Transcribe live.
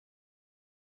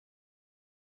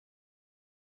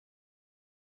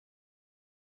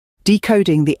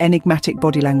decoding the enigmatic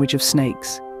body language of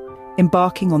snakes.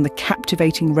 Embarking on the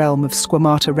captivating realm of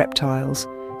squamata reptiles,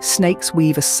 snakes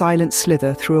weave a silent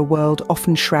slither through a world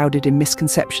often shrouded in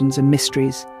misconceptions and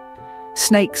mysteries.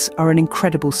 Snakes are an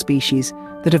incredible species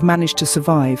that have managed to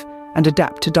survive and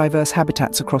adapt to diverse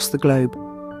habitats across the globe.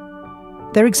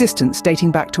 Their existence,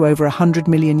 dating back to over 100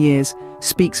 million years,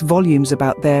 speaks volumes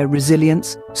about their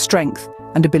resilience, strength,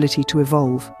 and ability to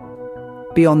evolve.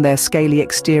 Beyond their scaly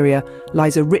exterior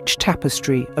lies a rich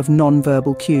tapestry of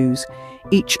non-verbal cues,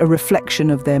 each a reflection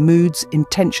of their moods,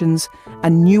 intentions,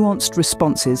 and nuanced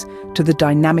responses to the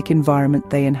dynamic environment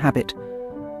they inhabit.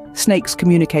 Snakes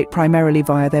communicate primarily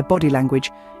via their body language,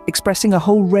 expressing a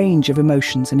whole range of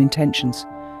emotions and intentions.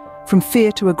 From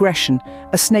fear to aggression,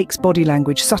 a snake's body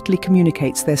language subtly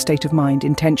communicates their state of mind,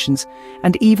 intentions,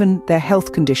 and even their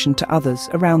health condition to others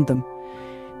around them.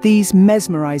 These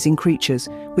mesmerizing creatures,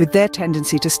 with their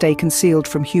tendency to stay concealed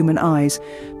from human eyes,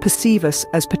 perceive us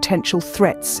as potential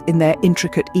threats in their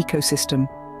intricate ecosystem.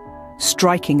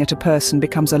 Striking at a person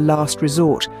becomes a last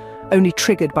resort, only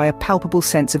triggered by a palpable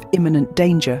sense of imminent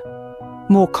danger.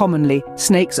 More commonly,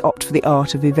 snakes opt for the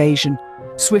art of evasion,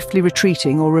 swiftly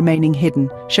retreating or remaining hidden,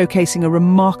 showcasing a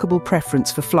remarkable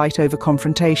preference for flight over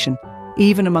confrontation,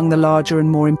 even among the larger and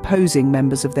more imposing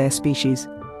members of their species.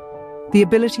 The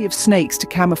ability of snakes to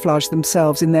camouflage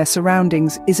themselves in their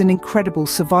surroundings is an incredible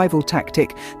survival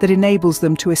tactic that enables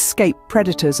them to escape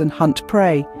predators and hunt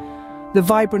prey. The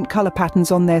vibrant color patterns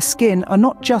on their skin are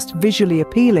not just visually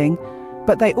appealing,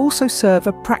 but they also serve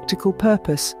a practical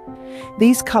purpose.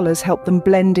 These colors help them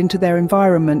blend into their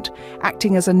environment,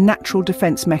 acting as a natural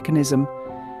defense mechanism.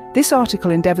 This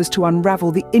article endeavors to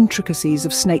unravel the intricacies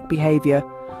of snake behavior,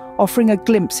 offering a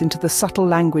glimpse into the subtle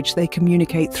language they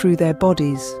communicate through their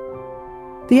bodies.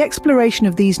 The exploration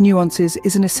of these nuances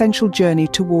is an essential journey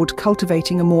toward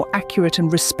cultivating a more accurate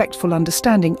and respectful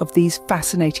understanding of these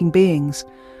fascinating beings.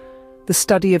 The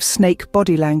study of snake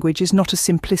body language is not a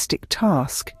simplistic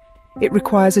task. It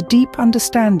requires a deep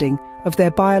understanding of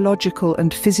their biological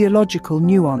and physiological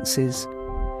nuances.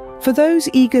 For those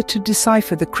eager to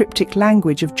decipher the cryptic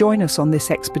language, join us on this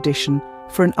expedition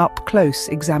for an up-close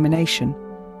examination.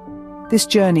 This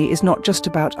journey is not just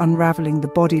about unraveling the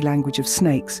body language of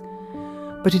snakes,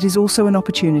 but it is also an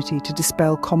opportunity to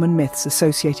dispel common myths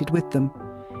associated with them.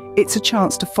 It's a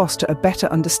chance to foster a better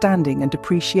understanding and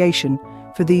appreciation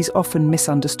for these often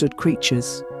misunderstood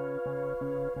creatures.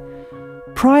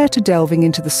 Prior to delving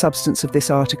into the substance of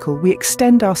this article, we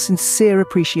extend our sincere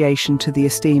appreciation to the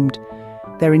esteemed.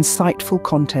 Their insightful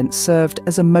content served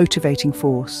as a motivating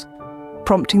force,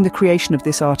 prompting the creation of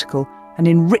this article and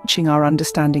enriching our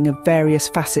understanding of various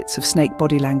facets of snake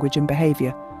body language and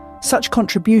behavior. Such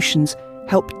contributions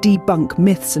help debunk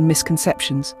myths and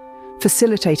misconceptions,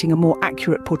 facilitating a more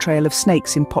accurate portrayal of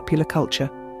snakes in popular culture.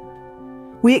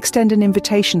 We extend an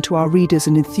invitation to our readers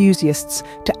and enthusiasts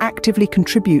to actively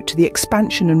contribute to the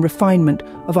expansion and refinement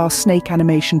of our snake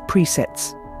animation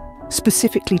presets,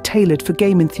 specifically tailored for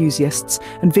game enthusiasts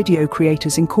and video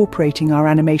creators incorporating our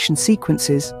animation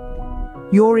sequences.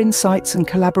 Your insights and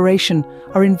collaboration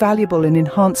are invaluable in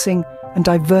enhancing and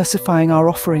diversifying our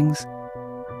offerings.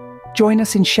 Join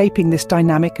us in shaping this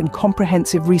dynamic and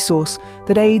comprehensive resource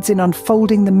that aids in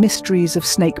unfolding the mysteries of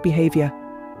snake behavior.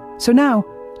 So now,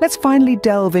 let's finally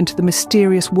delve into the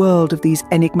mysterious world of these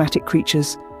enigmatic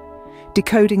creatures,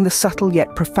 decoding the subtle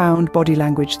yet profound body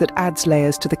language that adds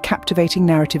layers to the captivating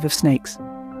narrative of snakes.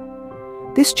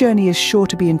 This journey is sure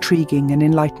to be intriguing and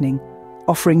enlightening,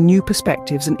 offering new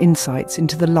perspectives and insights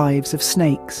into the lives of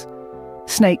snakes.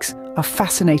 Snakes are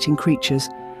fascinating creatures,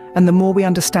 and the more we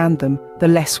understand them, the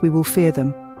less we will fear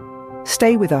them.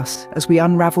 Stay with us as we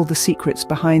unravel the secrets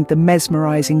behind the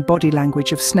mesmerizing body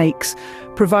language of snakes,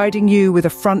 providing you with a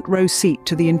front-row seat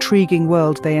to the intriguing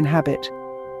world they inhabit.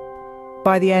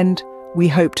 By the end, we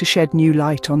hope to shed new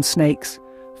light on snakes,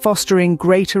 fostering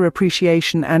greater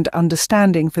appreciation and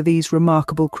understanding for these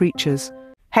remarkable creatures.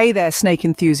 Hey there, snake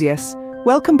enthusiasts!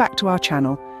 Welcome back to our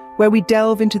channel, where we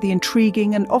delve into the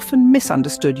intriguing and often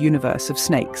misunderstood universe of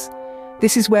snakes.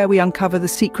 This is where we uncover the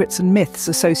secrets and myths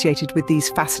associated with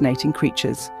these fascinating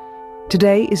creatures.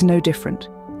 Today is no different.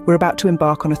 We're about to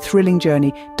embark on a thrilling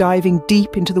journey, diving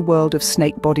deep into the world of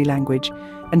snake body language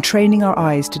and training our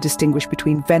eyes to distinguish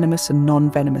between venomous and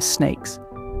non-venomous snakes.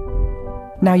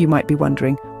 Now you might be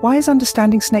wondering, why is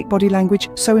understanding snake body language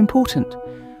so important?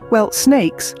 Well,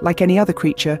 snakes, like any other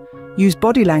creature, use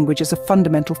body language as a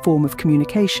fundamental form of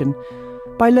communication.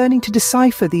 By learning to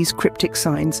decipher these cryptic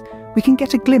signs, we can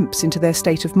get a glimpse into their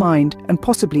state of mind and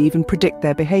possibly even predict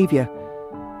their behavior.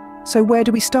 So where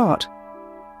do we start?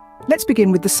 Let's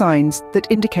begin with the signs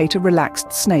that indicate a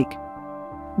relaxed snake.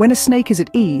 When a snake is at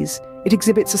ease, it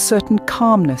exhibits a certain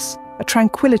calmness, a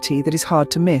tranquility that is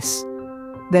hard to miss.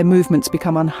 Their movements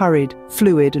become unhurried,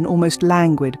 fluid, and almost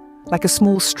languid, like a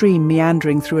small stream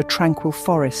meandering through a tranquil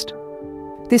forest.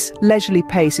 This leisurely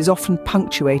pace is often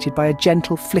punctuated by a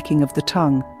gentle flicking of the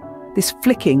tongue. This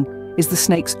flicking is the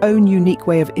snake's own unique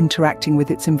way of interacting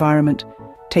with its environment,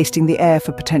 tasting the air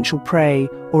for potential prey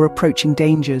or approaching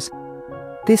dangers.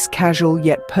 This casual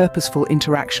yet purposeful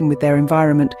interaction with their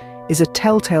environment is a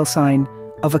telltale sign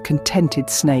of a contented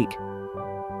snake.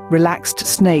 Relaxed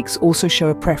snakes also show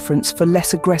a preference for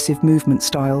less aggressive movement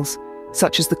styles,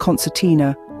 such as the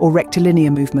concertina or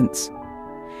rectilinear movements.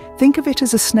 Think of it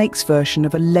as a snake's version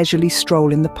of a leisurely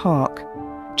stroll in the park,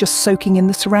 just soaking in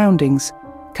the surroundings,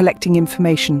 collecting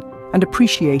information and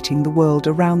appreciating the world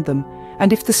around them.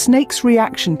 And if the snake's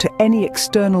reaction to any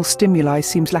external stimuli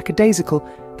seems lackadaisical,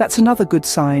 that's another good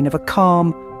sign of a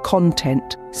calm,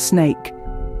 content snake.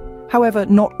 However,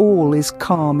 not all is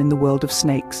calm in the world of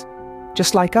snakes.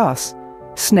 Just like us,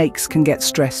 snakes can get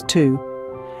stressed too,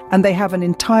 and they have an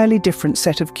entirely different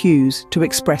set of cues to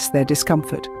express their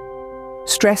discomfort.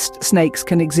 Stressed snakes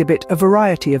can exhibit a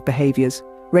variety of behaviors,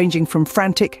 ranging from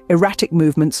frantic, erratic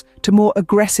movements to more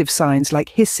aggressive signs like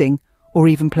hissing or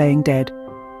even playing dead.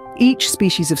 Each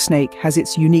species of snake has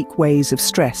its unique ways of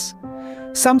stress.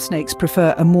 Some snakes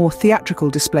prefer a more theatrical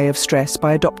display of stress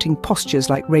by adopting postures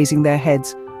like raising their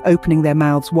heads, opening their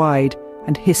mouths wide,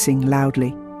 and hissing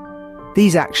loudly.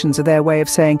 These actions are their way of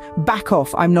saying, "Back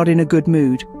off, I'm not in a good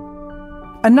mood."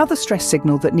 Another stress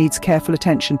signal that needs careful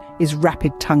attention is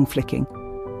rapid tongue flicking.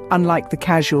 Unlike the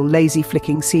casual, lazy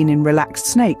flicking seen in relaxed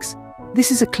snakes,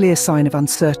 this is a clear sign of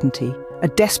uncertainty, a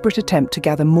desperate attempt to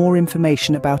gather more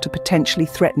information about a potentially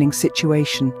threatening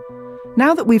situation.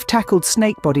 Now that we've tackled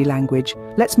snake body language,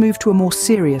 let's move to a more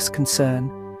serious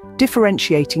concern: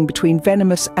 differentiating between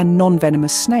venomous and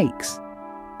non-venomous snakes.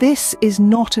 This is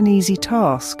not an easy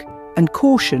task, and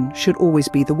caution should always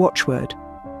be the watchword.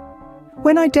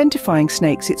 When identifying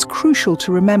snakes, it's crucial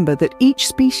to remember that each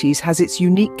species has its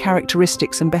unique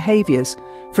characteristics and behaviors.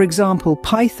 For example,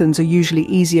 pythons are usually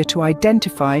easier to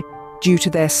identify due to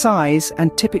their size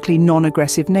and typically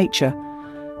non-aggressive nature.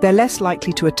 They're less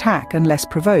likely to attack unless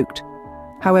provoked.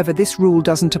 However, this rule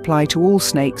doesn't apply to all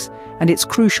snakes, and it's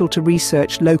crucial to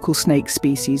research local snake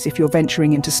species if you're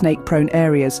venturing into snake-prone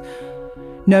areas.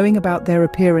 Knowing about their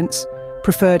appearance,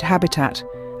 preferred habitat,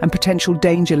 and potential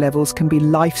danger levels can be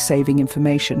life-saving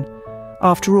information.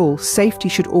 After all, safety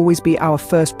should always be our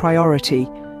first priority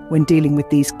when dealing with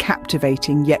these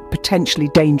captivating yet potentially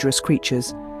dangerous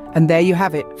creatures. And there you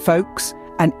have it, folks,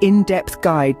 an in-depth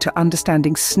guide to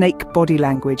understanding snake body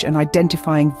language and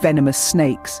identifying venomous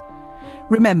snakes.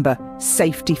 Remember,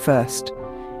 safety first.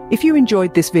 If you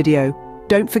enjoyed this video,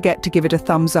 don't forget to give it a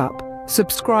thumbs up,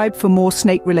 subscribe for more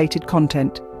snake-related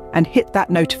content, and hit that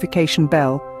notification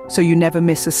bell so you never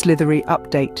miss a slithery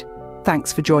update.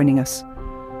 Thanks for joining us.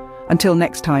 Until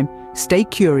next time, stay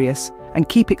curious and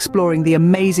keep exploring the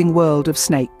amazing world of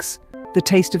snakes, the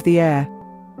taste of the air.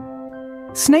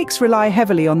 Snakes rely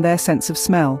heavily on their sense of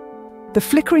smell. The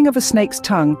flickering of a snake's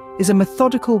tongue is a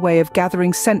methodical way of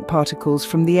gathering scent particles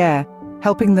from the air,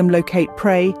 helping them locate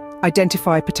prey,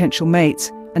 identify potential mates,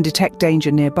 and detect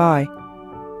danger nearby.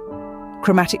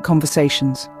 Chromatic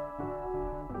conversations.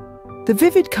 The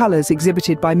vivid colours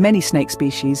exhibited by many snake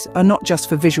species are not just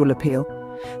for visual appeal.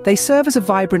 They serve as a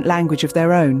vibrant language of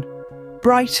their own.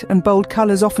 Bright and bold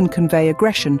colours often convey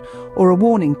aggression or a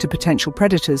warning to potential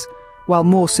predators, while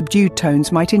more subdued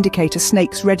tones might indicate a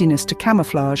snake's readiness to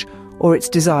camouflage or its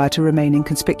desire to remain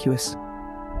inconspicuous.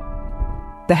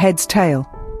 The head's tail.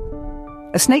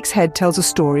 A snake's head tells a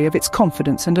story of its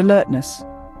confidence and alertness.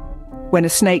 When a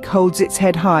snake holds its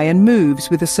head high and moves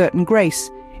with a certain grace,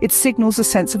 it signals a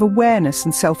sense of awareness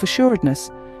and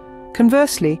self-assuredness.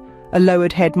 Conversely, a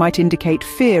lowered head might indicate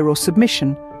fear or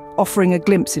submission, offering a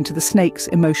glimpse into the snake's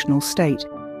emotional state.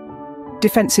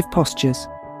 Defensive postures.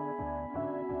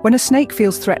 When a snake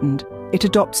feels threatened, it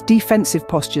adopts defensive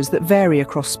postures that vary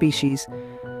across species.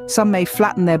 Some may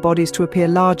flatten their bodies to appear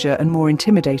larger and more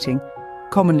intimidating,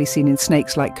 commonly seen in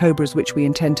snakes like cobras, which we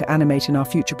intend to animate in our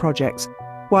future projects,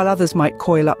 while others might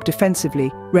coil up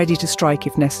defensively, ready to strike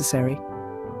if necessary.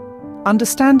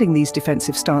 Understanding these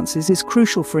defensive stances is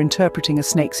crucial for interpreting a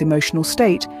snake's emotional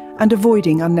state and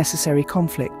avoiding unnecessary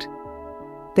conflict.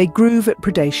 They groove at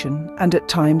predation and at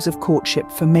times of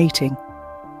courtship for mating.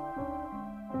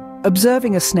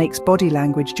 Observing a snake's body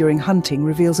language during hunting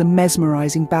reveals a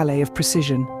mesmerizing ballet of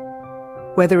precision.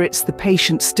 Whether it's the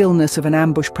patient stillness of an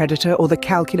ambush predator or the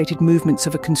calculated movements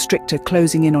of a constrictor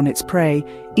closing in on its prey,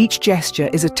 each gesture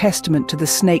is a testament to the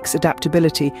snake's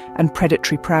adaptability and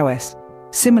predatory prowess.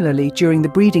 Similarly, during the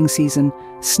breeding season,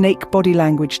 snake body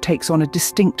language takes on a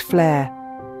distinct flair.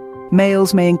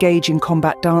 Males may engage in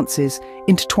combat dances,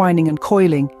 intertwining and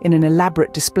coiling in an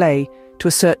elaborate display to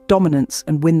assert dominance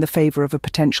and win the favor of a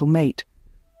potential mate.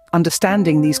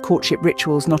 Understanding these courtship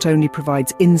rituals not only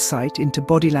provides insight into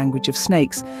body language of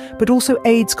snakes, but also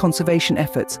aids conservation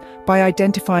efforts by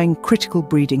identifying critical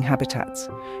breeding habitats,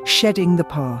 shedding the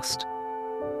past.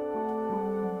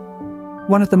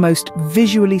 One of the most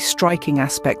visually striking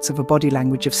aspects of a body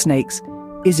language of snakes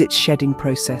is its shedding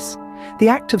process. The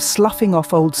act of sloughing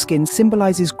off old skin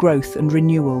symbolizes growth and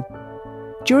renewal.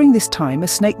 During this time, a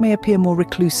snake may appear more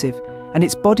reclusive, and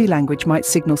its body language might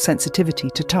signal sensitivity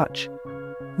to touch.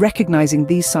 Recognizing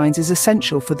these signs is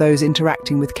essential for those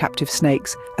interacting with captive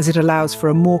snakes, as it allows for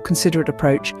a more considerate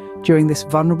approach during this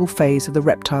vulnerable phase of the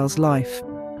reptile's life.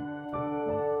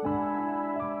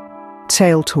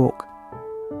 Tail talk.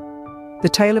 The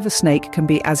tail of a snake can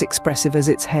be as expressive as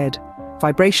its head.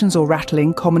 Vibrations or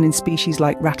rattling, common in species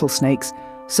like rattlesnakes,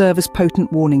 serve as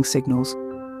potent warning signals.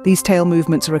 These tail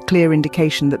movements are a clear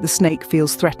indication that the snake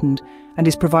feels threatened and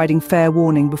is providing fair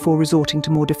warning before resorting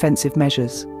to more defensive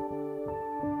measures.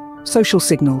 Social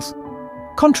signals.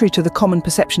 Contrary to the common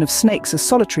perception of snakes as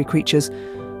solitary creatures,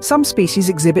 some species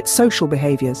exhibit social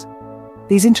behaviors.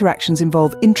 These interactions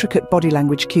involve intricate body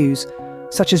language cues,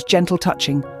 such as gentle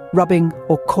touching, rubbing,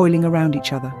 or coiling around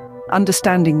each other.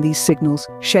 Understanding these signals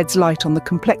sheds light on the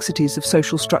complexities of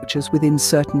social structures within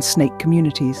certain snake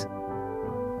communities.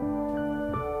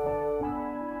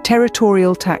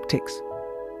 Territorial tactics.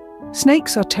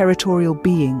 Snakes are territorial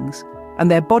beings, and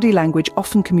their body language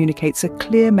often communicates a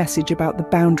clear message about the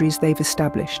boundaries they've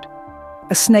established.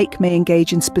 A snake may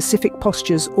engage in specific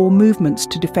postures or movements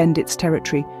to defend its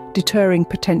territory, deterring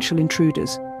potential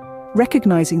intruders.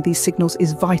 Recognizing these signals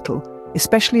is vital,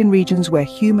 especially in regions where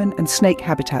human and snake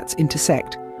habitats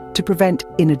intersect, to prevent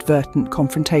inadvertent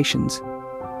confrontations.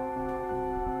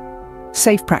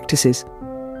 Safe practices.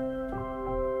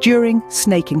 During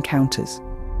snake encounters.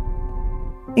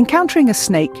 Encountering a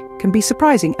snake can be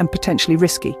surprising and potentially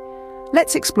risky.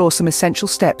 Let's explore some essential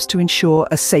steps to ensure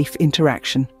a safe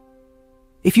interaction.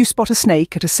 If you spot a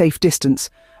snake at a safe distance,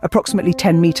 approximately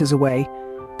 10 meters away,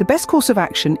 the best course of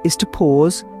action is to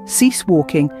pause, cease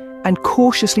walking, and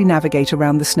cautiously navigate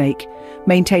around the snake,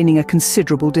 maintaining a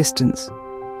considerable distance.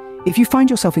 If you find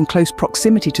yourself in close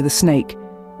proximity to the snake,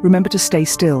 remember to stay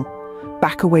still,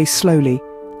 back away slowly,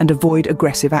 and avoid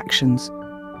aggressive actions.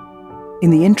 In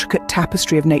the intricate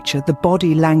tapestry of nature, the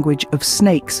body language of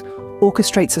snakes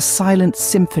orchestrates a silent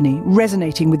symphony,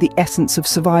 resonating with the essence of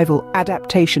survival,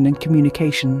 adaptation, and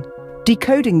communication.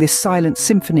 Decoding this silent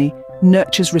symphony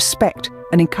nurtures respect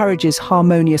and encourages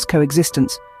harmonious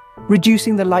coexistence,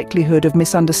 reducing the likelihood of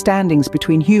misunderstandings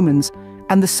between humans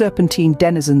and the serpentine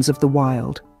denizens of the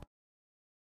wild.